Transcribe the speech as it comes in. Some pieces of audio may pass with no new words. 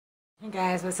Hey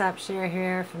guys, what's up? Cher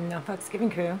here from No Fucks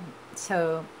Giving Crew.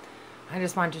 So I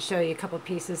just wanted to show you a couple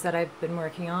pieces that I've been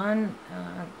working on.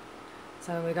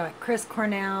 So we got Chris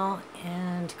Cornell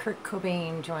and Kurt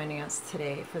Cobain joining us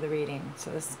today for the reading. So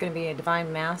this is going to be a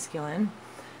Divine Masculine.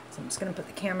 So I'm just going to put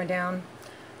the camera down.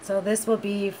 So this will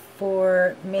be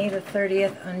for May the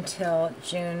 30th until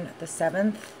June the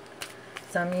 7th.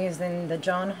 So I'm using the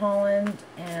John Holland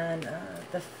and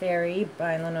the Fairy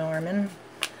by Lenormand.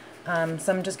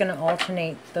 So I'm just going to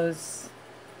alternate those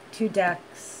two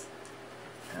decks,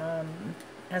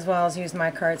 as well as use my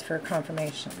cards for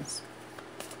confirmations.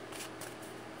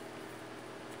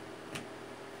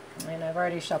 And I've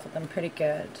already shuffled them pretty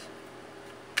good.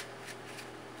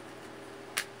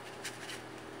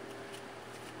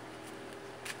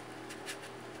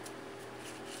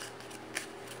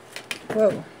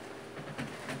 Whoa.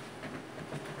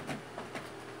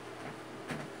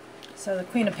 So the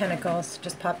Queen of Pentacles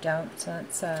just popped out, so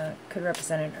that could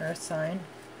represent an earth sign.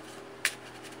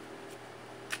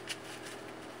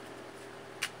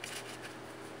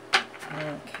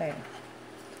 Okay.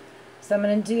 So I'm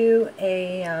going to do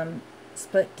a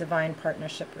split divine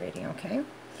partnership reading, okay?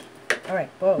 Alright,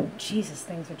 whoa, Jesus,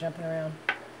 things are jumping around.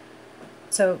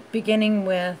 So beginning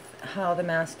with how the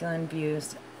masculine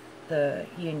views the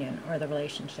union or the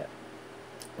relationship.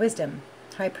 Wisdom,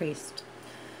 High Priest.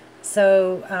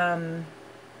 So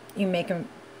you make him,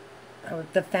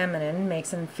 the feminine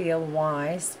makes him feel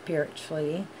wise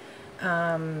spiritually,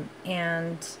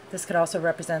 and this could also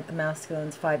represent the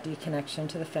masculine's 5D connection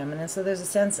to the feminine. So there's a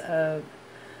sense of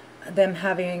them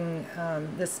having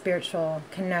this spiritual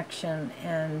connection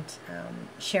and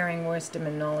sharing wisdom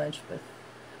and knowledge with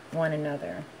one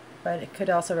another. But it could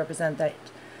also represent that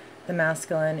the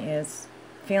masculine is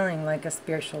feeling like a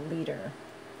spiritual leader.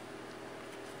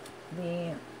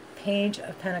 The Page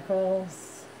of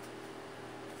Pentacles,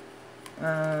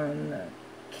 the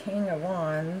King of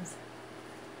Wands,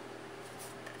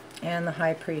 and the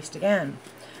High Priest again.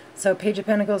 So Page of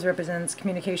Pentacles represents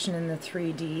communication in the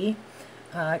 3D.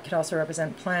 It could also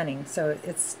represent planning. So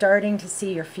it's starting to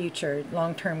see your future,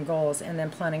 long-term goals, and then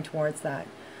planning towards that.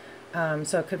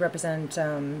 So it could represent,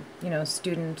 you know,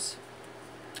 students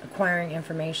acquiring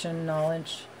information,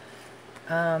 knowledge.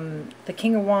 The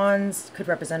King of Wands could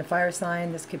represent a fire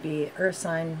sign. This could be earth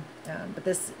sign, but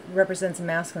this represents a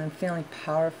masculine feeling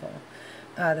powerful.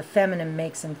 The feminine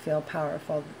makes him feel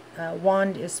powerful.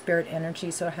 Wand is spirit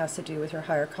energy, so it has to do with your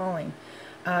higher calling.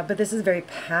 But this is very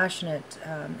passionate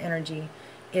energy.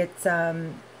 It's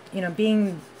you know,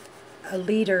 being a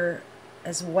leader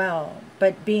as well,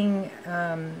 but being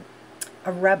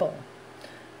a rebel,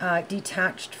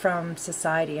 detached from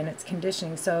society and its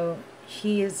conditioning. So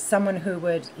he is someone who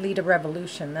would lead a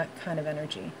revolution, that kind of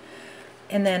energy.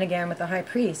 And then again with the High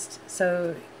Priest,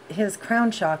 so his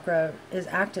crown chakra is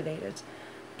activated,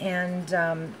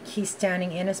 and he's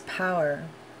standing in his power.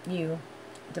 You,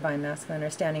 Divine Masculine, are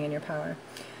standing in your power.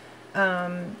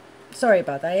 Sorry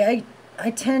about that.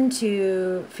 I tend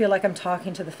to feel like I'm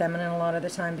talking to the feminine a lot of the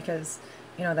time because,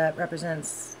 you know, that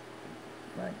represents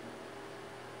like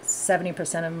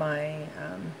 70% of my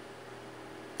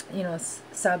you know,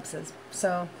 subs.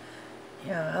 So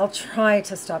yeah, I'll try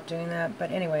to stop doing that. But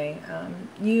anyway,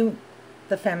 you,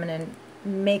 the feminine,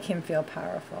 make him feel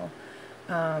powerful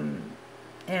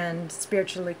and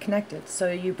spiritually connected.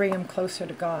 So you bring him closer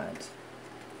to God.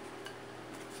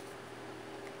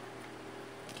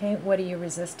 Okay, what are you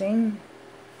resisting?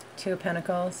 Two of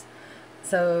Pentacles.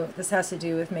 So this has to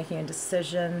do with making a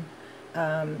decision.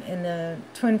 In the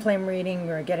twin flame reading,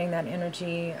 we're getting that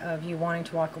energy of you wanting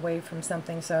to walk away from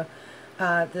something. So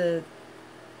the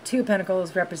Two of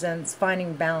Pentacles represents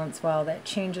finding balance while that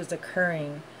change is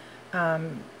occurring.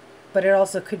 But it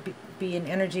also could be an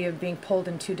energy of being pulled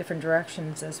in two different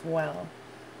directions as well.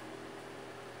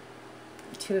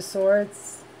 Two of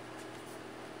Swords,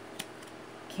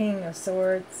 King of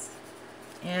Swords,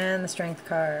 and the Strength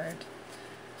card.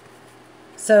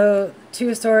 So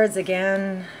Two of Swords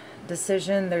again,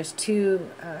 decision. There's two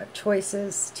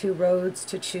choices, two roads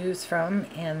to choose from,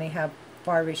 and they have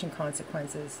far-reaching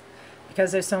consequences.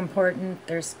 Because they're so important,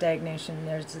 there's stagnation.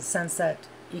 There's a sense that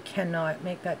you cannot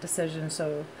make that decision,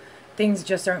 so things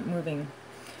just aren't moving.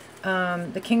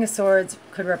 The King of Swords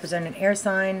could represent an air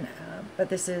sign, but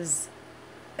this is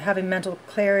having mental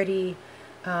clarity,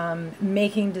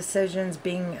 making decisions,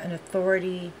 being an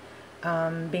authority,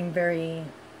 being very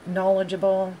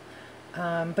knowledgeable,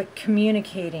 but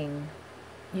communicating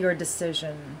your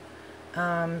decision,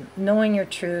 knowing your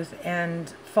truth and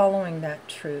following that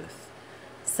truth.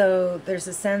 So there's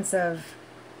a sense of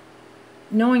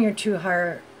knowing your true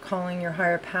higher calling, your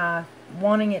higher path,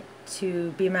 wanting it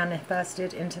to be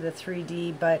manifested into the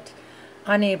 3D, but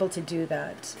unable to do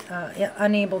that,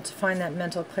 unable to find that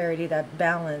mental clarity, that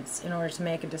balance in order to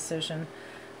make a decision.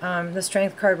 The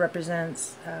Strength card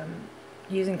represents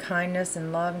using kindness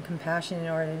and love and compassion in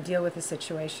order to deal with the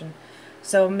situation.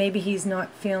 So maybe he's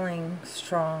not feeling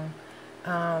strong,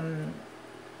 and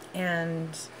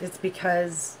it's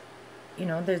because, you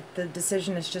know, the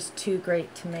decision is just too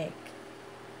great to make.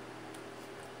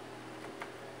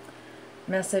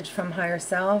 Message from higher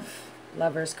self,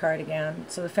 Lover's card again.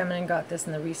 So the feminine got this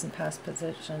in the recent past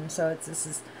position. So this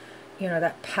is, you know,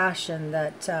 that passion,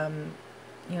 that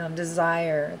you know,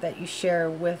 desire that you share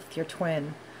with your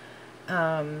twin.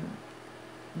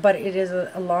 But it is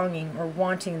a longing or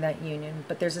wanting that union.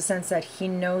 But there's a sense that he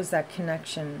knows that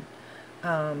connection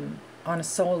on a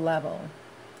soul level,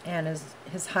 and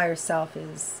his higher self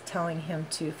is telling him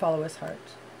to follow his heart.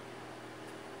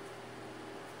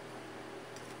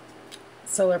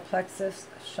 Solar plexus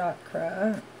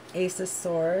chakra, Ace of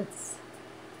Swords.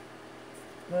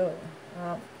 Whoa,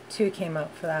 well, 2 came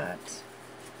out for that.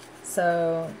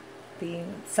 So the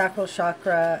sacral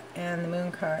chakra and the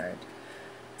moon card.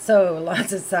 So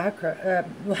lots of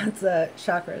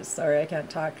chakras. Sorry, I can't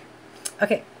talk.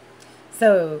 Okay,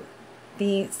 so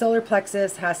the solar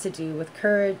plexus has to do with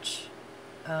courage,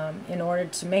 in order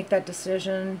to make that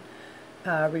decision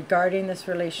regarding this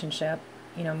relationship,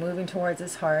 you know, moving towards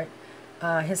his heart.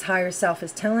 His higher self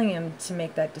is telling him to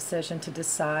make that decision, to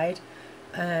decide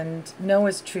and know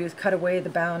his truth, cut away the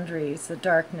boundaries, the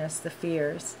darkness, the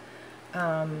fears,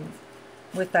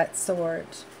 with that sword.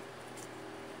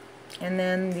 And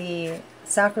then the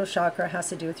sacral chakra has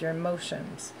to do with your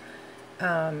emotions.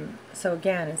 So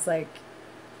again, it's like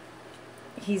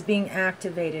he's being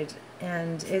activated,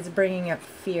 and it's bringing up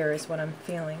fear is what I'm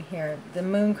feeling here. The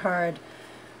moon card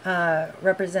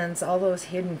represents all those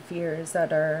hidden fears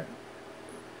that are,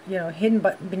 you know, hidden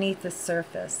but beneath the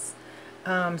surface.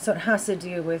 So it has to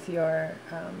do with your,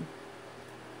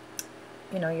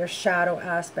 you know, your shadow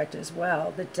aspect as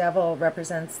well. The devil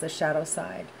represents the shadow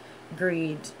side,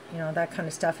 greed, you know, that kind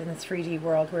of stuff in the 3D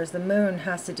world, whereas the moon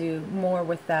has to do more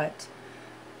with that,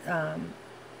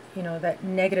 you know, that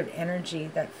negative energy,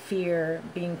 that fear,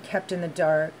 being kept in the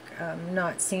dark,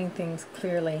 not seeing things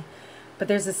clearly. But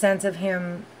there's a sense of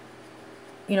him,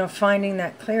 you know, finding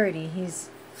that clarity. He's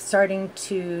starting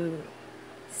to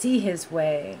see his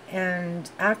way and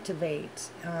activate,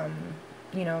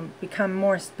 you know, become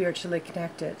more spiritually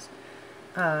connected.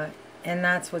 And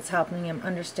that's what's helping him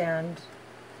understand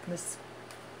this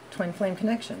twin flame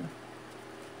connection.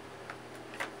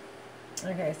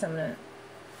 Okay, so I'm going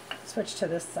to switch to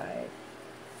this side.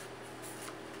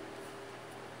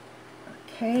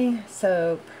 Okay,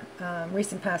 so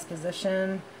recent past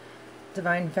position,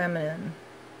 divine feminine.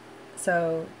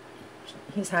 So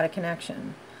he's had a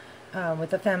connection with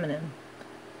the feminine.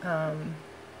 Well,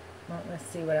 let's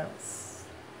see what else.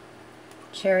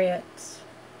 Chariot,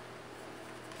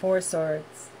 4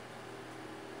 swords,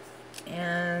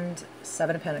 and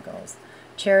 7 of Pentacles.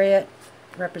 Chariot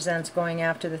represents going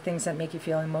after the things that make you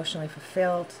feel emotionally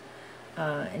fulfilled,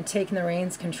 and taking the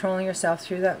reins, controlling yourself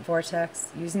through that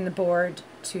vortex, using the board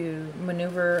to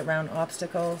maneuver around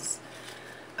obstacles.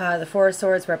 The 4 of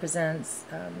Swords represents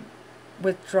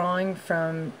withdrawing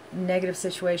from negative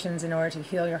situations in order to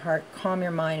heal your heart, calm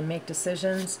your mind, and make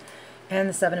decisions. And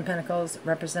the 7 of Pentacles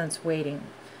represents waiting.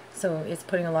 So it's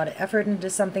putting a lot of effort into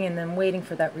something and then waiting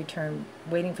for that return,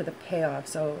 waiting for the payoff.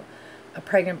 So a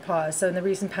pregnant pause. So in the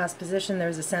recent past position,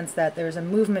 there's a sense that there's a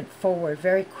movement forward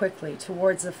very quickly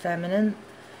towards the feminine,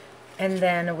 and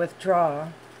then a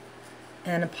withdrawal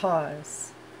and a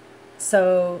pause.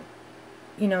 So,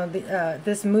 you know,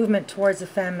 this movement towards the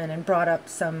feminine brought up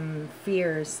some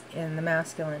fears in the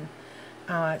masculine.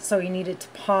 So you needed to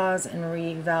pause and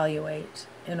reevaluate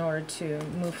in order to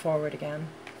move forward again.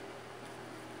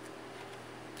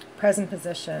 Present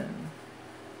position.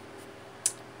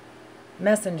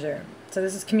 Messenger. So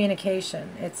this is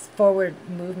communication. It's forward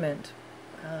movement.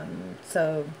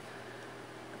 So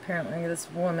apparently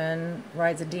this woman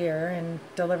rides a deer and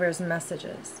delivers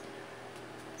messages.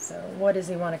 So what does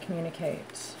he want to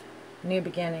communicate? New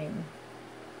beginning.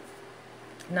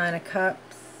 9 of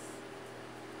Cups.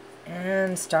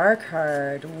 And Star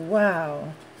card.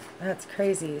 Wow. That's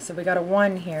crazy. So we got a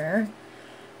 1 here.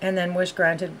 And then wish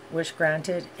granted,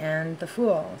 and the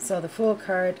Fool. So the Fool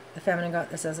card, the feminine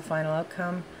got this as a final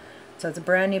outcome. So it's a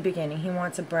brand new beginning. He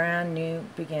wants a brand new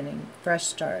beginning. Fresh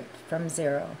start from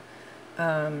 0.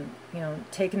 You know,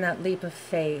 taking that leap of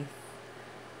faith.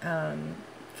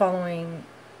 Following,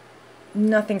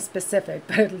 nothing specific,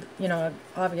 but you know,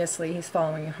 obviously he's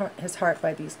following his heart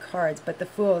by these cards. But the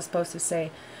Fool is supposed to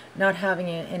say not having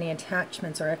any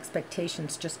attachments or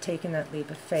expectations, just taking that leap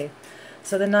of faith.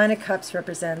 So the Nine of Cups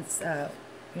represents,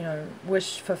 you know,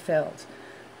 wish fulfilled.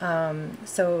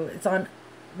 So it's on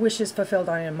wishes fulfilled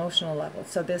on an emotional level.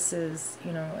 So this is,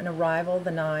 you know, an arrival,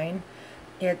 the 9.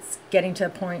 It's getting to a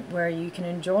point where you can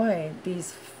enjoy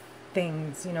these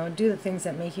things, you know, do the things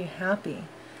that make you happy,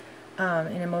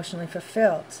 and emotionally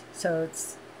fulfilled. So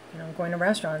it's, you know, going to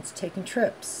restaurants, taking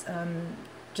trips,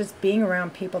 just being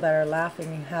around people that are laughing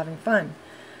and having fun.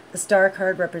 The Star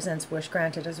card represents wish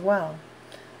granted as well.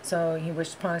 So he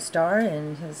wished upon a star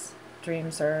and his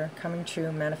dreams are coming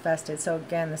true, manifested. So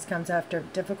again, this comes after a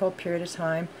difficult period of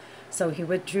time. So he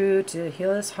withdrew to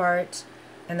heal his heart,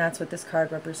 and that's what this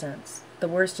card represents. The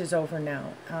worst is over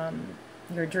now.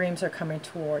 Your dreams are coming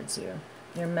towards you.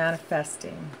 You're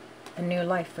manifesting a new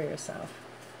life for yourself.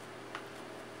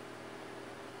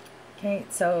 Okay,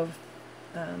 so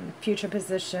future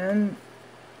position,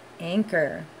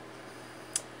 anchor.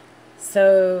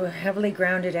 So heavily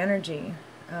grounded energy.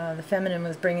 The feminine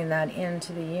was bringing that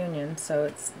into the union, so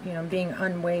it's, you know, being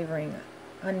unwavering,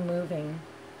 unmoving.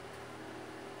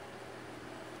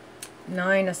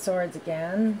 9 of Swords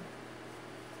again.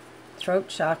 Throat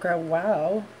chakra,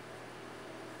 wow.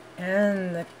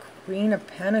 And the Queen of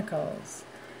Pentacles.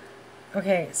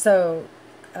 Okay, so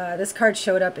this card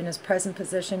showed up in his present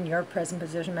position, your present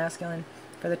position, masculine,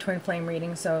 for the twin flame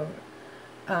reading. So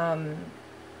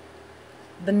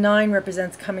the 9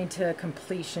 represents coming to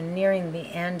completion, nearing the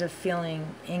end of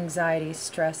feeling anxiety,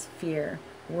 stress, fear,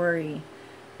 worry,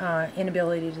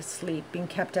 inability to sleep, being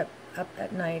kept up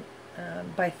at night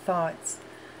by thoughts.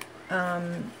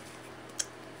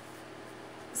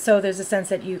 So there's a sense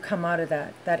that you come out of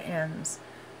that ends.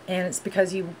 And it's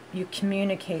because you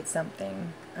communicate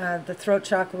something. The throat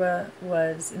chakra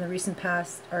was in the recent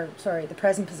past, or sorry, the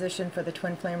present position for the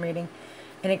twin flame reading,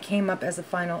 and it came up as a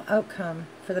final outcome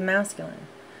for the masculine.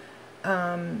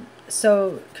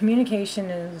 So communication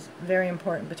is very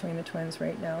important between the twins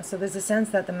right now. So there's a sense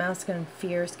that the masculine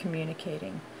fears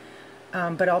communicating,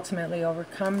 but ultimately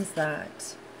overcomes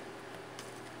that.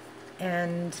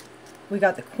 And we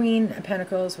got the Queen of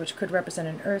Pentacles, which could represent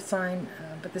an earth sign,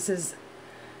 but this is,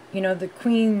 you know, the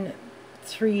Queen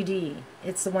 3D.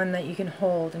 It's the one that you can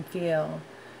hold and feel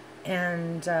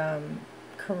and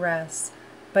caress.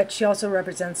 But she also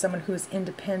represents someone who is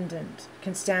independent,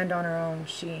 can stand on her own.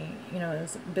 She, you know,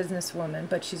 is a businesswoman,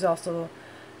 but she's also,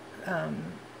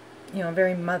 you know,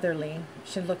 very motherly.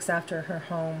 She looks after her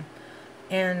home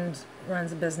and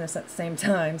runs a business at the same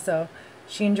time. So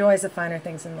she enjoys the finer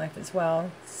things in life as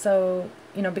well. So,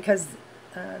 you know, because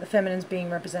the feminine's being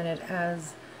represented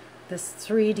as this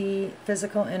 3D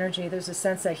physical energy, there's a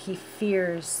sense that he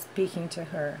fears speaking to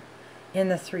her in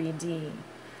the 3D.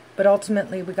 But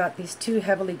ultimately, we got these two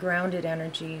heavily grounded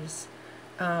energies,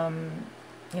 you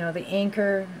know, the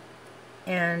anchor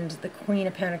and the Queen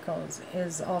of Pentacles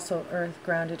is also earth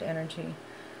grounded energy.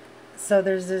 So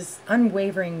there's this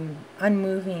unwavering,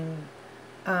 unmoving,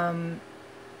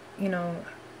 you know,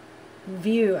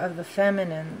 view of the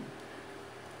feminine,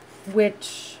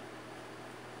 which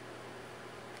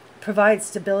provides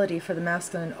stability for the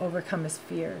masculine to overcome his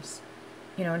fears,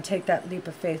 you know, and take that leap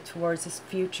of faith towards his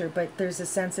future. But there's a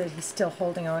sense that he's still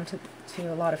holding on to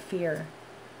a lot of fear.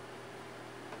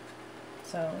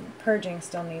 So purging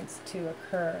still needs to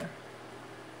occur.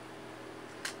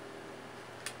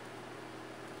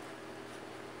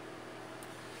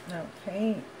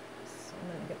 Okay, so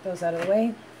I'm going to get those out of the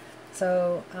way.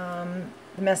 So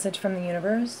the message from the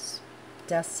universe,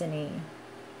 destiny.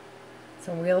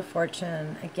 So Wheel of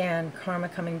Fortune, again, karma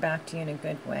coming back to you in a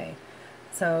good way.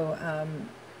 So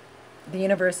the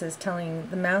universe is telling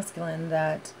the masculine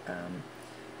that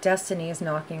destiny is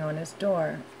knocking on his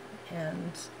door.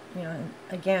 And, you know,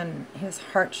 again, his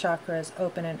heart chakra is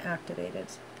open and activated.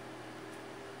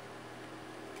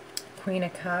 Queen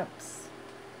of Cups,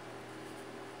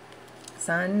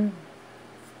 Sun,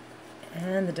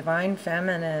 and the Divine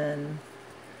Feminine.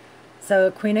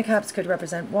 So Queen of Cups could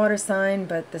represent water sign,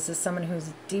 but this is someone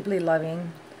who's deeply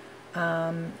loving,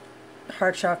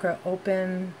 heart chakra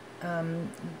open,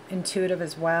 intuitive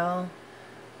as well.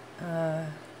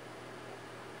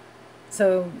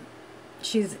 So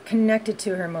she's connected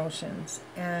to her emotions,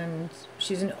 and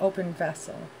she's an open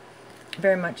vessel,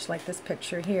 very much like this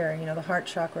picture here, you know, the heart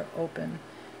chakra open,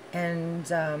 and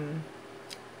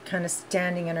kind of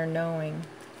standing in her knowing.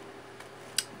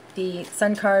 The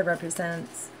Sun card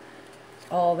represents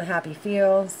all the happy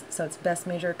feels, so it's best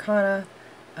major arcana,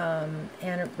 and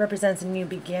it represents a new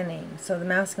beginning. So the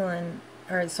masculine,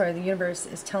 or sorry, the universe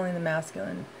is telling the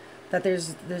masculine that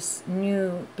there's this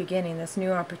new beginning, this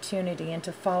new opportunity, and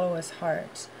to follow his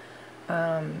heart.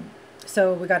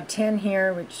 So we got a 10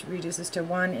 here, which reduces to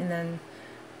 1, and then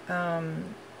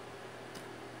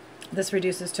this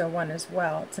reduces to a 1 as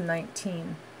well. It's a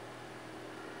 19.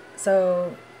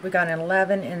 So we got an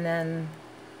 11, and then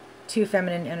 2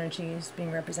 feminine energies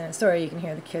being represented. Sorry, you can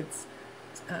hear the kids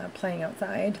playing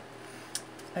outside.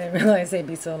 I didn't realize they'd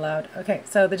be so loud. Okay,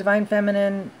 so the Divine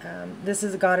Feminine, this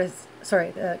is a goddess,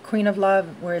 sorry, the Queen of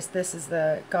Love, whereas this is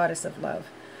the Goddess of Love.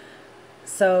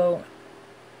 So,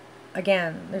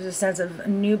 again, there's a sense of a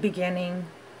new beginning,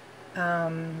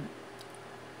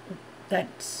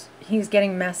 that he's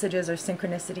getting messages or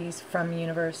synchronicities from the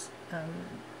universe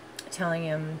telling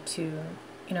him to,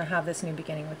 you know, have this new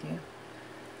beginning with you,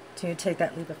 to take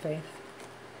that leap of faith.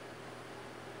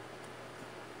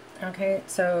 Okay,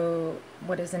 so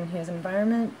what is in his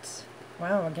environment?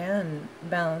 Wow, again,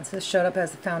 balance. This showed up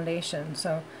as a foundation.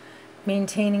 So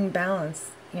maintaining balance,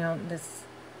 you know,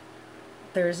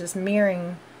 there's this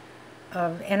mirroring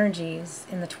of energies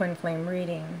in the twin flame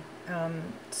reading.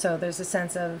 So there's a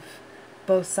sense of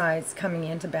both sides coming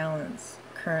into balance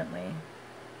currently.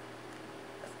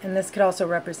 And this could also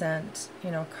represent,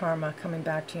 you know, karma coming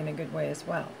back to you in a good way as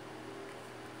well.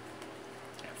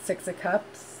 6 of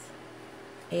Cups.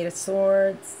 8 of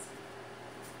Swords,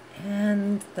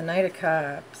 and the Knight of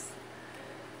Cups.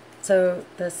 So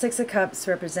the 6 of Cups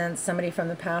represents somebody from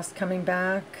the past coming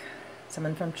back,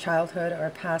 someone from childhood or a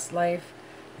past life,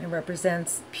 and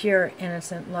represents pure,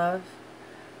 innocent love.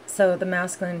 So the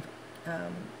masculine,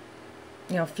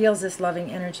 you know, feels this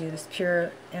loving energy, this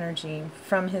pure energy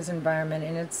from his environment,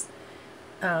 and it's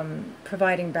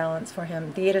providing balance for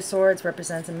him. The 8 of Swords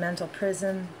represents a mental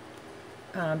prison,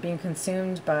 being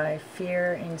consumed by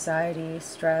fear, anxiety,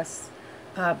 stress,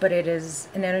 but it is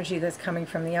an energy that's coming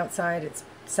from the outside. It's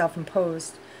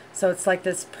self-imposed, so it's like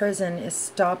this prison is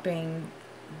stopping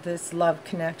this love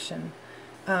connection.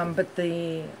 But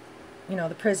the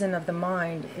prison of the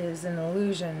mind is an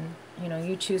illusion. You know,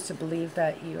 you choose to believe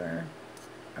that you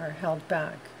are held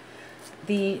back.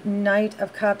 The Knight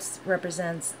of Cups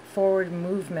represents forward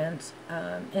movement,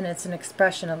 and it's an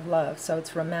expression of love. So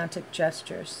it's romantic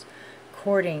gestures,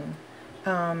 courting,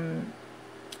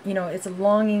 you know, it's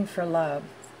longing for love,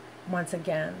 once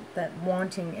again, that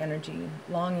wanting energy,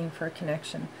 longing for a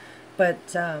connection,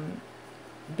 but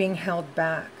being held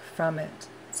back from it.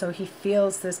 So he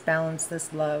feels this balance,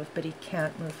 this love, but he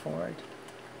can't move forward.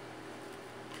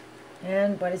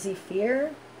 And what does he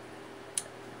fear?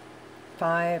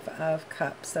 5 of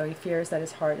Cups. So he fears that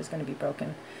his heart is going to be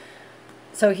broken.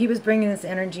 So he was bringing this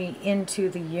energy into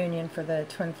the union for the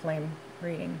twin flame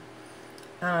reading.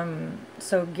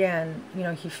 So again, you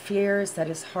know, he fears that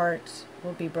his heart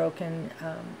will be broken,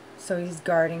 so he's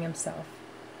guarding himself.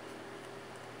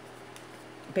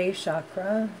 Base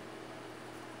chakra.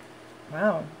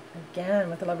 Wow, again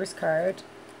with the Lover's card,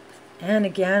 and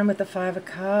again with the 5 of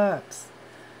Cups.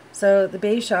 So the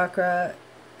base chakra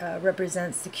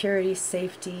represents security,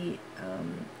 safety.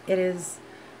 It is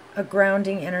a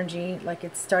grounding energy, like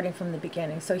it's starting from the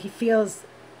beginning. So he feels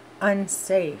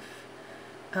unsafe,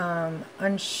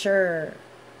 unsure,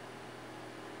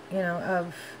 you know,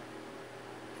 of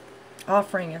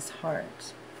offering his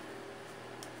heart.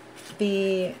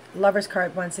 The Lover's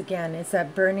card, once again, is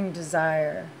that burning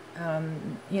desire,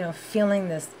 you know, feeling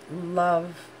this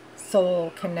love,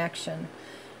 soul connection,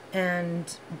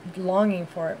 and longing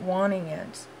for it, wanting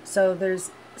it. So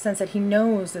there's a sense that he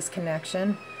knows this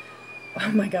connection.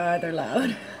 Oh my God, they're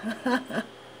loud.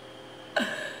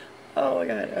 Oh my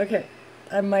God, okay.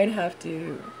 I might have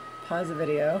to pause the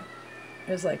video.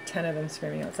 There's like 10 of them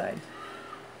screaming outside.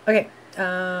 Okay,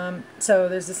 so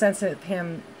there's a sense of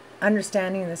him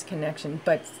understanding this connection,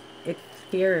 but it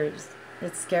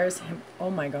scares him. Oh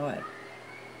my God.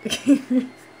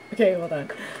 Okay, hold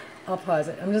on. I'll pause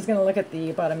it. I'm just going to look at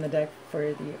the bottom of the deck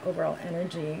for the overall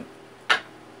energy.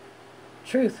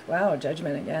 Truth. Wow,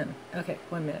 Judgment again. Okay,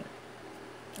 1 minute.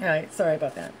 All right, sorry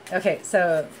about that. Okay,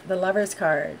 so the Lover's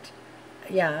card.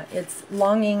 Yeah, it's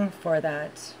longing for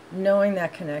that, knowing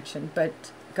that connection,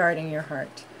 but guarding your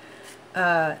heart.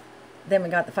 Then we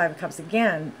got the 5 of Cups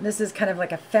again. This is kind of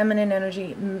like a feminine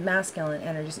energy, masculine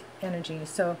energy.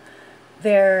 So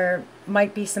there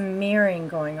might be some mirroring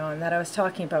going on that I was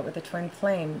talking about with the twin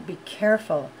flame. Be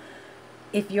careful.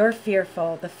 If you're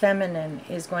fearful, the feminine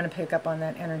is going to pick up on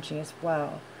that energy as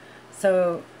well.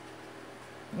 So,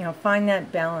 you know, find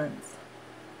that balance.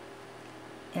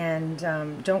 And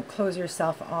don't close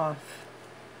yourself off.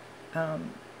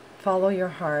 Follow your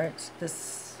heart.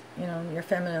 This, you know, your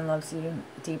feminine loves you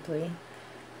deeply.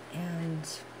 And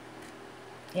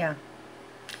yeah.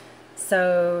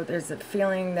 So there's a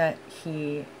feeling that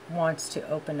he wants to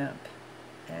open up,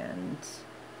 and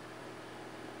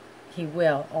he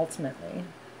will ultimately,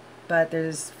 but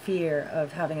there's fear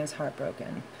of having his heart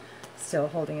broken, still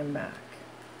holding him back.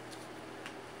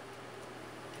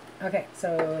 Okay,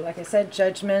 so like I said,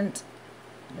 judgment.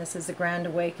 This is a grand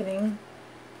awakening.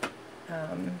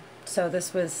 So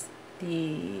this was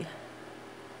the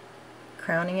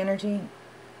crowning energy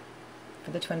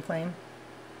for the twin flame.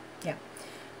 Yeah.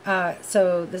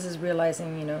 So this is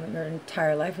realizing, you know, your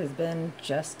entire life has been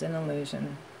just an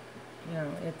illusion. You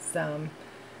know, it's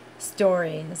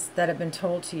stories that have been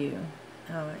told to you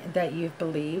that you've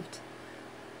believed,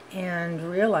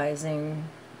 and realizing,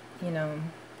 you know,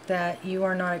 that you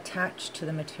are not attached to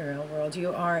the material world.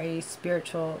 You are a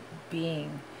spiritual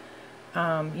being.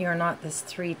 You are not this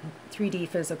 3D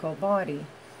physical body.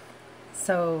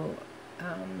 So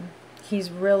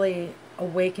he's really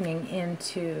awakening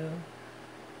into,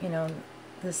 you know,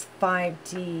 this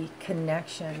 5D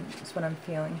connection is what I'm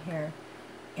feeling here.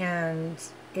 And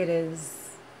it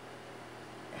is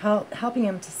helping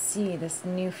him to see this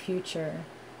new future,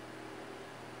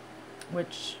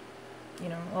 which, you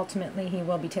know, ultimately he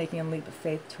will be taking a leap of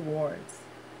faith towards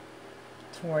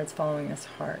following his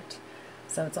heart.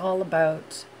 So it's all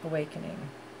about awakening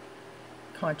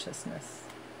consciousness.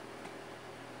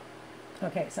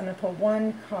 Okay, so I'm going to pull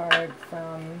one card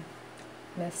from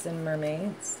Myths and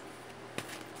Mermaids.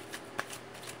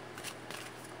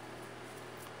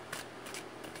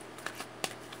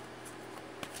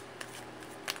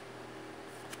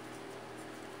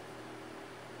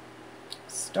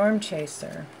 Storm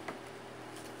Chaser.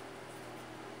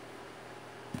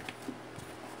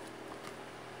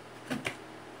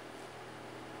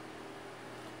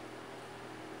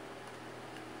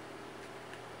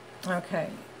 Okay.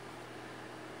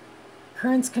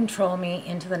 Currents control me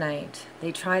into the night.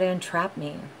 They try to entrap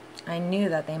me. I knew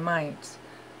that they might.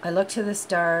 I look to the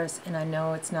stars and I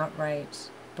know it's not right,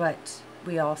 but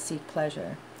we all seek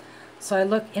pleasure. So I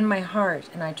look in my heart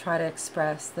and I try to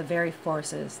express the very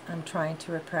forces I'm trying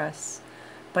to repress.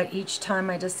 But each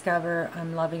time I discover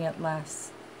I'm loving it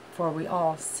less, for we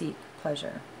all seek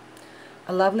pleasure.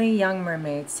 A lovely young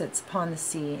mermaid sits upon the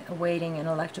sea, awaiting an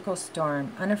electrical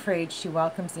storm. Unafraid, she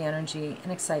welcomes the energy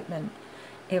and excitement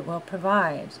it will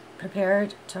provide,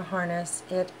 prepared to harness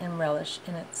it and relish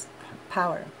in its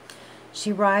power.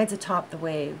 She rides atop the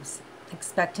waves,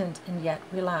 expectant and yet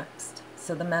relaxed.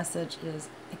 So the message is,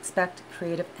 expect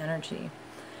creative energy.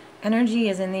 Energy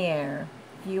is in the air.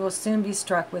 You will soon be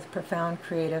struck with profound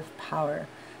creative power.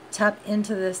 Tap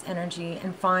into this energy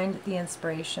and find the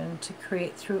inspiration to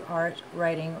create through art,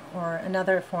 writing, or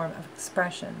another form of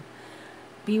expression.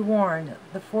 Be warned,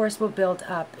 the force will build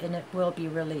up and it will be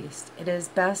released. It is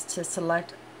best to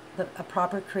select a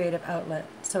proper creative outlet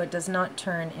so it does not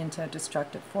turn into a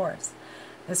destructive force.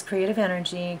 This creative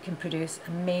energy can produce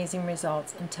amazing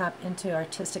results and tap into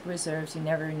artistic reserves you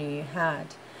never knew you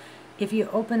had. If you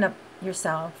open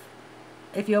yourself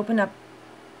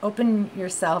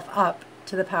up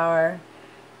to the power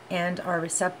and are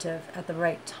receptive at the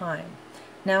right time,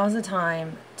 now is the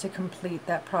time to complete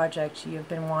that project you've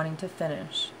been wanting to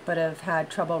finish but have had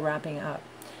trouble wrapping up.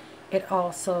 It's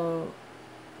also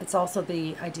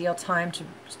the ideal time to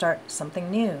start something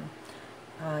new,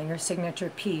 your signature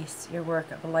piece, your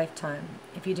work of a lifetime.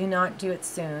 If you do not do it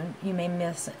soon, you may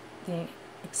miss the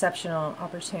exceptional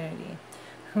opportunity.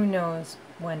 Who knows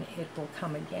when it will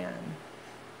come again?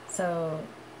 So,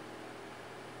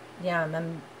 yeah,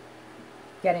 I'm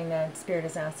getting that Spirit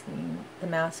is asking the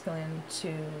masculine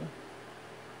to,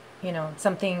 you know,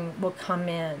 something will come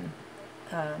in,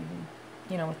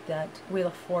 you know, with that Wheel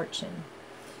of Fortune,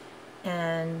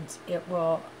 and it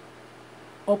will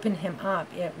open him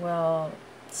up. It will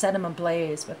set him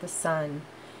ablaze with the sun,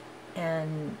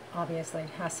 and obviously it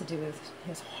has to do with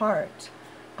his heart.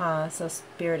 So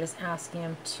Spirit is asking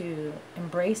him to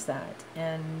embrace that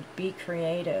and be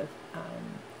creative,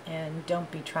 and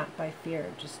don't be trapped by fear,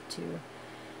 just to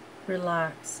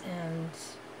relax and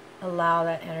allow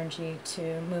that energy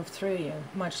to move through you,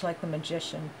 much like the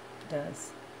magician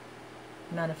does.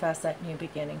 Manifest that new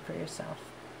beginning for yourself.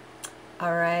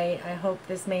 All right, I hope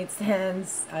this made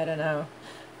sense. I don't know.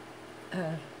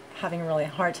 Having a really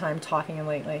hard time talking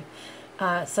lately.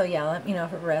 So yeah, let me know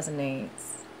if it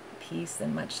resonates. Peace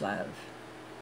and much love.